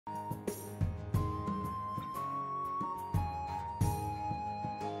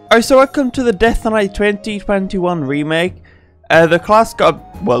Alright, so welcome to the DeathKnight 2021 remake. The class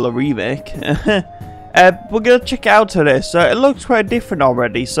got, well, a remake. We're gonna check it out today, so it looks quite different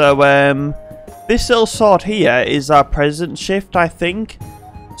already. So, this little sword here is our present shift, I think.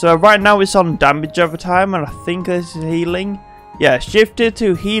 So right now it's on damage over time, and I think this is healing. Yeah, shifted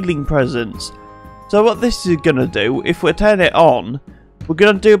to healing presence. So what this is gonna do, if we turn it on, we're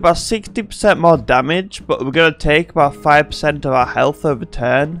gonna do about 60% more damage, but we're gonna take about 5% of our health over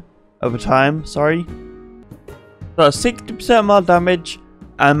time. Sorry. So 60% more damage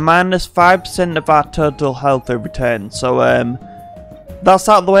and minus 5% of our total health over turn. So that's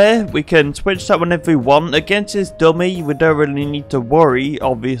out of the way. We can switch that whenever we want. Against this dummy, we don't really need to worry,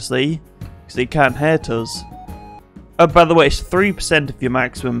 obviously, because he can't hurt us. Oh, by the way, it's 3% of your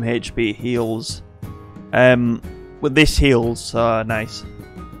maximum HP heals. With this heals, so nice.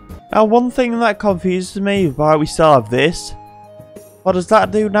 Now, one thing that confuses me is why we still have this. What does that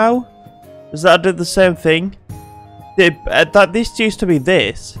do now? Does that do the same thing? This used to be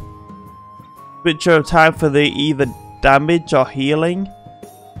this. Switch over time for the either damage or healing.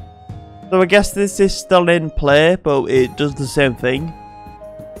 So I guess this is still in play, but it does the same thing.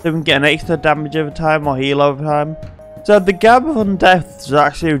 So we can get an extra damage over time or heal over time. So the gap on death is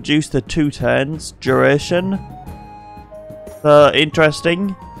actually reduced to 2 turns duration. So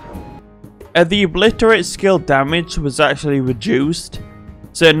interesting. The obliterate skill damage was actually reduced.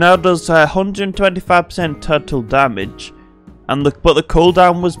 So it now does 125% total damage. And but the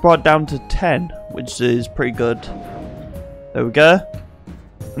cooldown was brought down to 10, which is pretty good. There we go.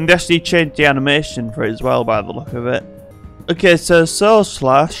 And they actually changed the animation for it as well by the look of it. Okay, so Soul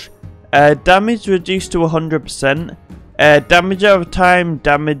Slash. Damage reduced to 100%. Damage over time,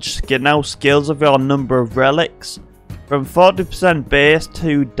 damage now scales with your number of relics. From 40% base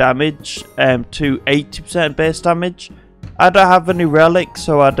to damage to 80% base damage. I don't have any relics,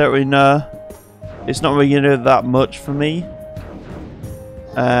 so I don't really know. It's not really going to do that much for me.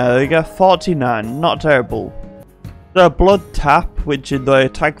 There you go, 49, not terrible. So Blood Tap, which is the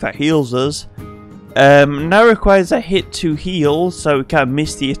attack that heals us, now requires a hit to heal, so we can't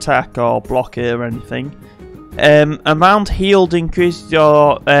miss the attack or block it or anything. Amount healed increases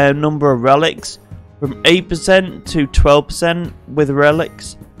your number of relics from 8% to 12% with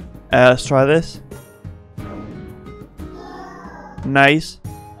relics. Let's try this. Nice.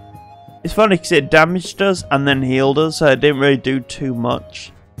 It's funny because it damaged us and then healed us, so it didn't really do too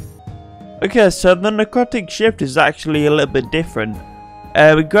much. Okay, so the necrotic shift is actually a little bit different.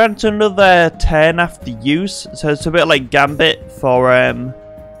 We grant another 10 after use, so it's a bit like Gambit for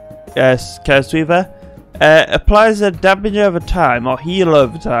Curse Weaver. Applies a damage over time or heal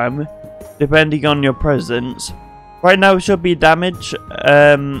over time, depending on your presence. Right now it should be damage,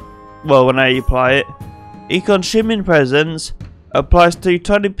 well, when I apply it. Consuming presence applies to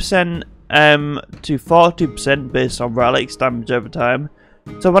 20% to 40% based on relics damage over time.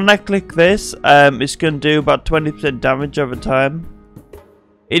 So when I click this, it's going to do about 20% damage over time.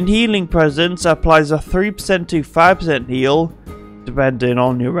 In healing presence applies a 3% to 5% heal, depending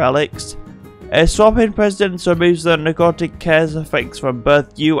on your relics. Swapping presence removes the necrotic curse effects from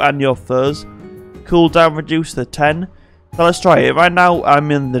both you and your foes. Cooldown reduced to 10. So let's try it. Right now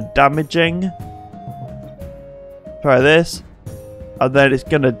I'm in the damaging. Try this. And then it's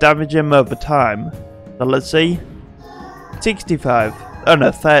going to damage him over time. So let's see. 65. Oh no,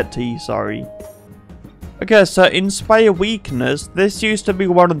 30, sorry. Okay, so Inspire Weakness. This used to be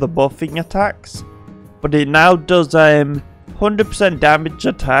one of the buffing attacks. But it now does 100% damage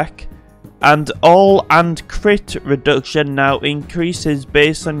attack. And all and crit reduction now increases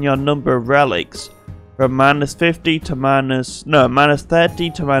based on your number of relics. From minus 50 to minus 30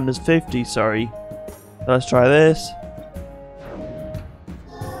 to minus 50, sorry. So let's try this.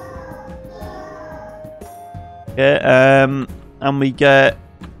 Okay, and we get,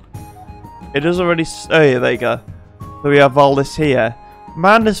 it doesn't really, oh yeah, there you go. So we have all this here.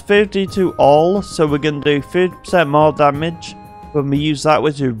 Minus 50 to all, so we're going to do 50% more damage when we use that,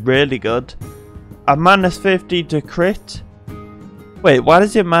 which is really good. And minus 50 to crit. Wait, why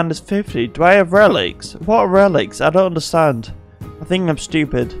is it minus 50? Do I have relics? What are relics? I don't understand. I think I'm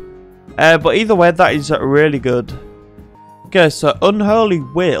stupid. But either way, that is really good. Okay, so Unholy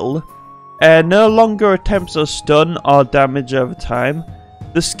Will. No longer attempts a stun or damage over time.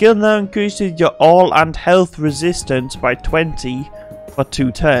 The skill now increases your all and health resistance by 20 for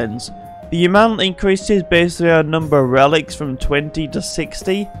 2 turns. The amount increases based on your number of relics from 20 to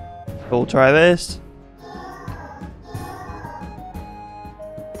 60. We'll try this.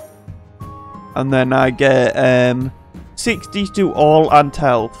 And then I get 60 to all and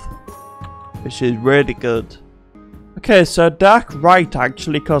health, which is really good. Okay, so Dark Right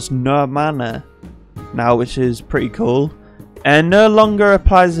actually costs no mana now, which is pretty cool. And no longer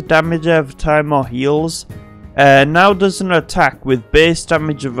applies the damage every time or heals. Now does an attack with base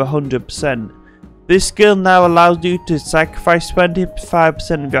damage of 100%. This skill now allows you to sacrifice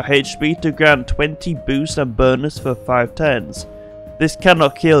 25% of your HP to grant 20 boost and bonus for 5 turns. This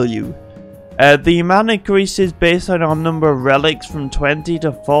cannot kill you. The amount increases based on your number of relics from 20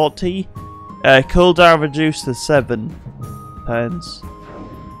 to 40. Cooldown reduced to 7 turns.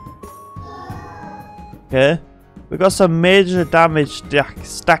 Okay, we got some major damage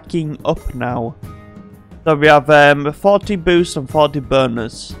stacking up now. So we have 40 boost and 40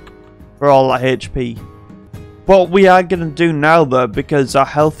 bonus for all that HP. What we are going to do now though, because our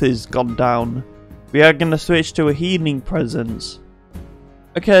health has gone down, we are going to switch to a healing presence.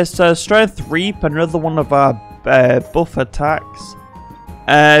 Okay, so Strength Reap, another one of our buff attacks.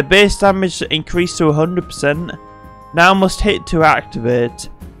 Base damage increased to 100%. Now must hit to activate.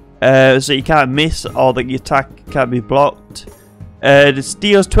 So you can't miss or the attack can't be blocked. This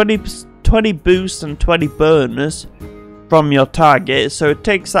deals 20 boost and 20 bonus from your target, so it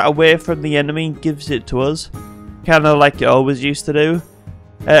takes that away from the enemy and gives it to us, kinda like it always used to do.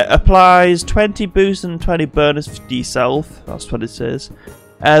 Applies 20 boost and 20 bonus to yourself, that's what it says.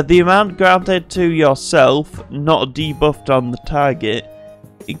 The amount granted to yourself, not debuffed on the target,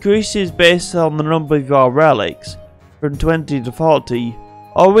 increases based on the number of your relics, from 20 to 40.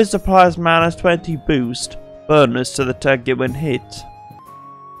 Always applies minus 20 boost bonus to the target when hit.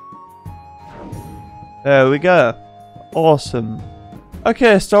 There we go. Awesome.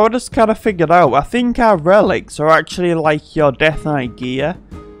 Okay, so I just kind of figured out, I think our relics are actually like your DeathKnight gear.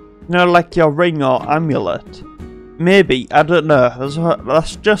 You know, like your ring or amulet. Maybe, I don't know,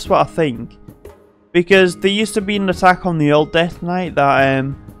 that's just what I think. Because there used to be an attack on the old DeathKnight that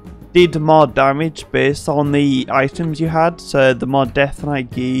did more damage based on the items you had, so the more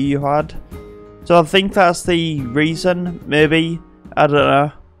DeathKnight gear you had. So I think that's the reason, maybe, I don't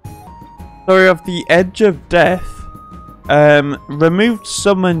know. So we have the Edge of Death. Removed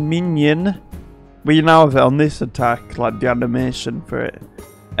summon minion. We now have it on this attack, like the animation for it.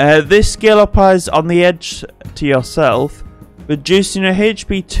 This skill applies on the edge to yourself, reducing your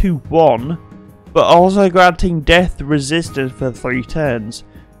HP to 1, but also granting death resistance for 3 turns.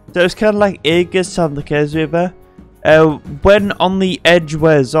 So it's kind of like Aegis on the Case River. When on the edge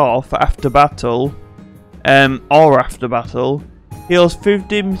wears off after battle, heals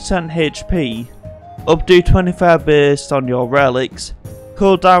 15% HP, up to 25 based on your relics,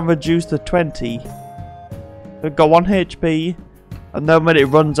 cooldown reduced to 20. We've got 1 HP, and then when it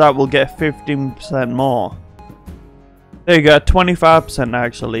runs out we'll get 15% more. There you go, 25%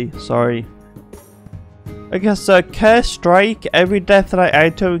 actually, sorry. Okay, so Curse Strike, every DeathKnight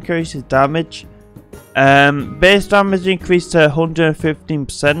item increases damage. Base damage increased to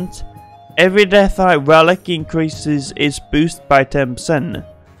 115%. Every DeathKnight relic increases its boost by 10%.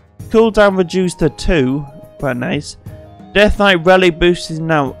 Cooldown reduced to 2, quite nice. DeathKnight relic boost is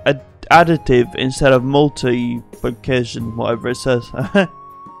now additive instead of multiplication, whatever it says.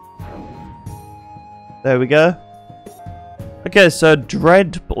 There we go. Okay, so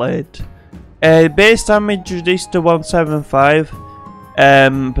Dreadblade. Base damage reduced to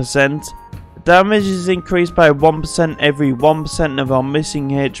 175%. Damage is increased by 1% every 1% of our missing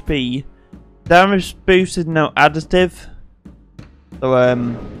HP. Damage boost is now additive.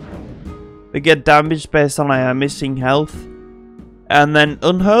 So we get damage based on our missing health. And then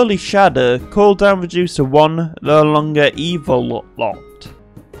Unholy Shadow, cooldown reduced to 1, no longer evil locked.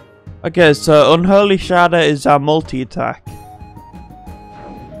 Okay, so Unholy Shadow is our multi-attack.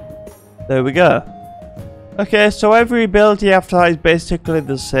 There we go. Okay, so every ability after that is basically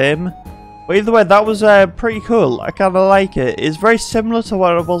the same. But either way, that was pretty cool. I kind of like it. It's very similar to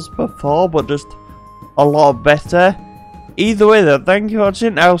what it was before, but just a lot better. Either way though, thank you for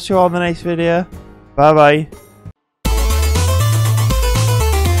watching. I'll see you on the next video. Bye bye.